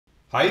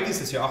Hi,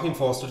 this is Joachim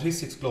for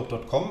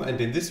statisticsglobe.com,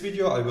 and in this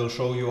video I will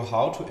show you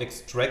how to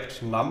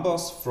extract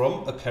numbers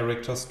from a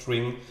character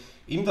string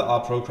in the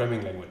R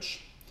programming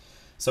language.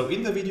 So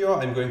in the video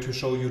I'm going to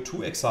show you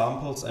two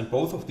examples, and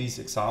both of these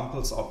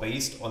examples are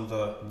based on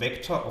the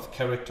vector of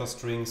character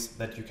strings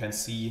that you can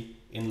see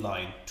in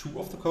line 2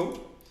 of the code.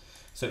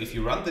 So if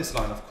you run this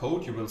line of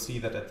code, you will see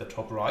that at the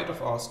top right of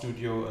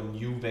RStudio a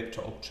new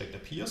vector object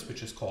appears,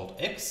 which is called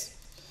x.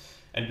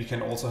 And we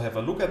can also have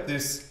a look at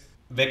this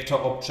vector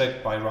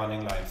object by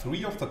running line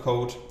 3 of the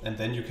code, and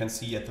then you can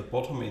see at the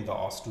bottom in the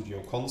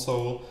RStudio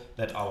console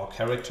that our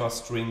character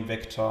string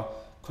vector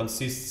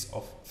consists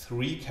of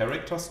 3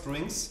 character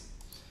strings,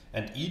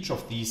 and each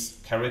of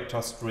these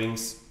character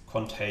strings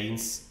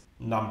contains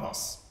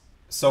numbers.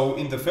 So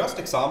in the first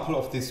example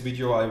of this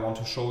video I want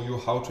to show you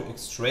how to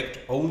extract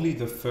only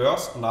the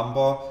first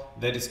number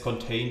that is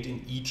contained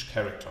in each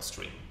character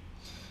string.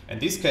 And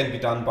this can be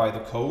done by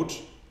the code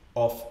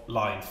of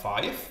line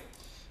 5.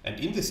 And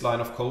in this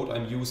line of code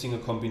I'm using a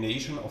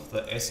combination of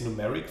the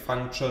as.numeric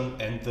function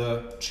and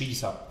the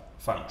gsub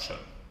function.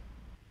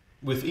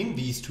 Within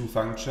these two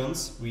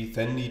functions we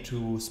then need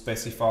to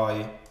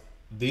specify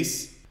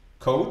this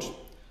code.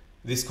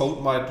 This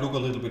code might look a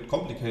little bit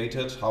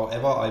complicated,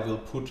 however I will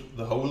put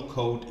the whole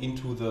code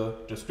into the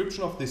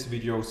description of this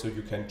video so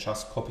you can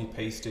just copy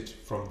paste it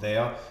from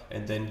there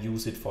and then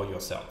use it for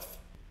yourself.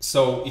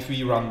 So if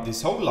we run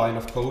this whole line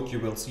of code, you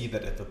will see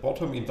that at the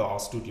bottom in the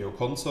RStudio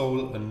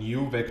console a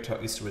new vector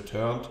is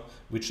returned,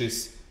 which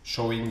is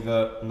showing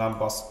the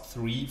numbers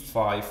 3,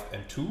 5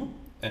 and 2.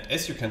 And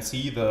as you can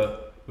see,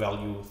 the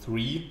value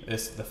 3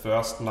 is the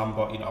first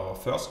number in our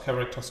first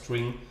character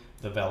string,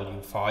 the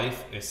value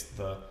 5 is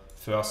the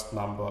first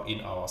number in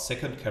our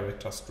second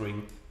character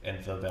string,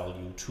 and the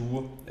value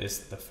 2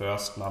 is the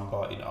first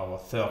number in our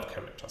third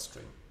character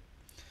string.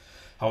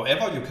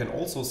 However, you can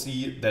also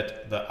see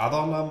that the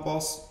other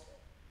numbers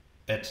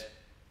at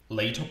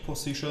later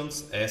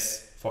positions,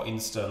 as for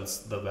instance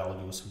the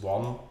values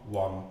 1,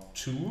 1,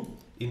 2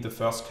 in the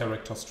first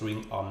character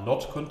string, are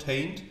not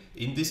contained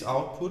in this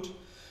output.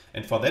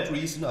 And for that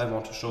reason I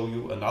want to show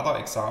you another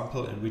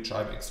example in which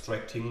I'm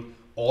extracting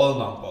all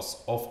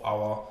numbers of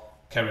our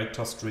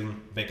character string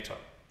vector.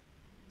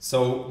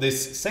 So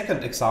this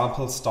second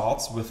example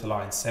starts with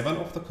line 7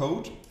 of the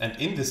code, and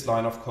in this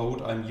line of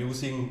code I'm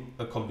using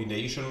a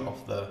combination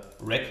of the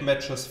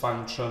regmatches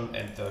function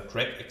and the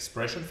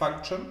gregexpr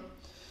function.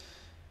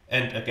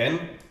 And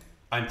again,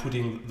 I'm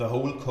putting the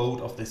whole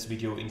code of this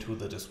video into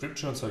the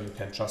description, so you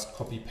can just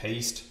copy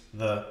paste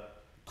the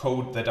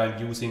code that I'm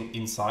using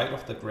inside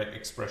of the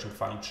gregexpr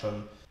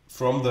function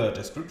from the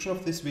description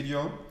of this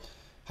video.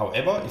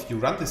 However, if you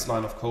run this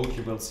line of code,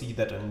 you will see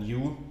that a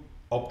new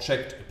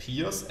object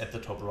appears at the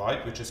top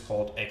right, which is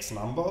called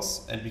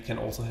as.numbers, and we can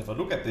also have a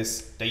look at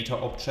this data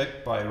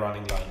object by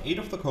running line 8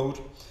 of the code.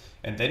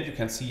 And then you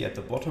can see at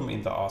the bottom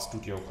in the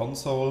RStudio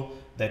console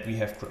that we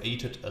have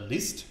created a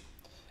list,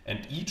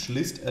 and each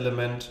list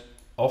element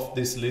of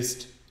this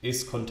list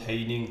is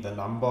containing the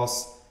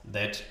numbers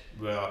that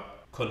were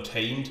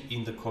contained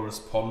in the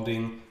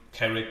corresponding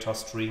character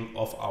string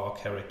of our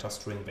character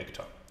string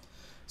vector.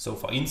 So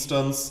for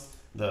instance,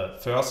 the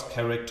first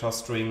character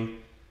string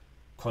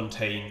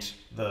contained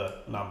the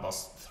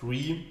numbers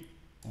 3,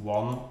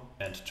 1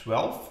 and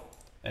 12,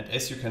 and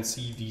as you can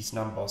see these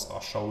numbers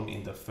are shown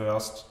in the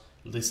first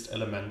list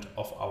element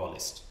of our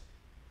list.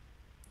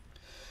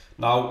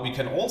 Now we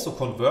can also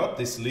convert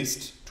this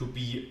list to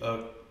be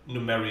a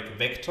numeric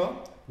vector,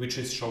 which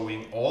is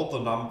showing all the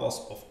numbers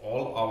of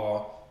all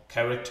our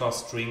character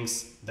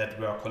strings that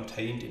were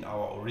contained in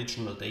our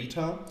original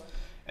data.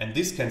 And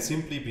this can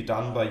simply be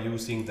done by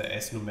using the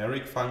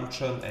as.numeric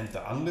function and the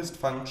unlist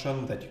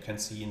function that you can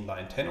see in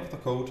line 10 of the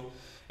code.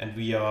 And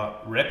we are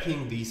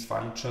wrapping these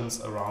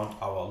functions around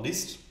our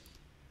list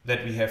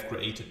that we have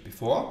created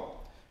before.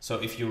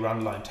 So if you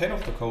run line 10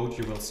 of the code,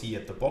 you will see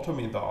at the bottom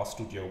in the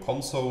RStudio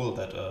console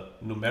that a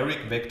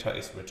numeric vector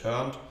is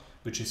returned,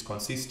 which is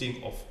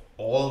consisting of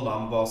all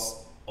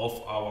numbers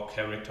of our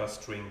character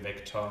string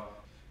vector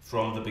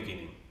from the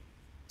beginning.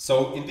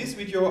 So in this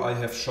video I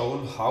have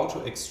shown how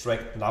to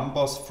extract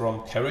numbers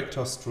from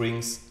character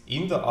strings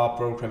in the R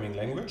programming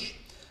language.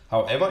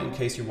 However, in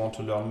case you want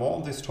to learn more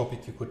on this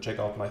topic, you could check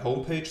out my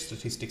homepage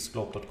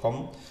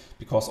statisticsglobe.com,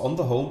 because on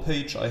the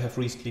homepage I have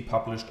recently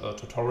published a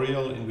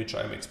tutorial in which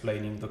I'm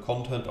explaining the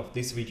content of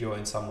this video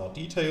in some more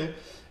detail,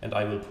 and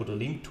I will put a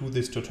link to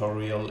this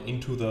tutorial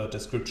into the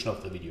description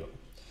of the video.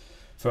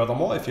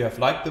 Furthermore, if you have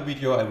liked the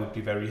video, I would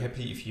be very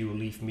happy if you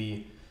leave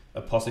me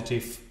a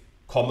positive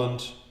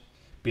comment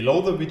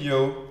below the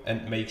video,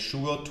 and make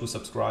sure to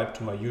subscribe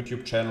to my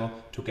YouTube channel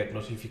to get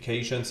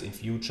notifications in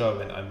future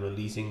when I'm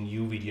releasing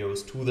new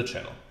videos to the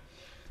channel.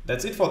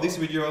 That's it for this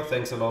video.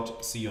 Thanks a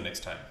lot. See you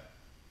next time.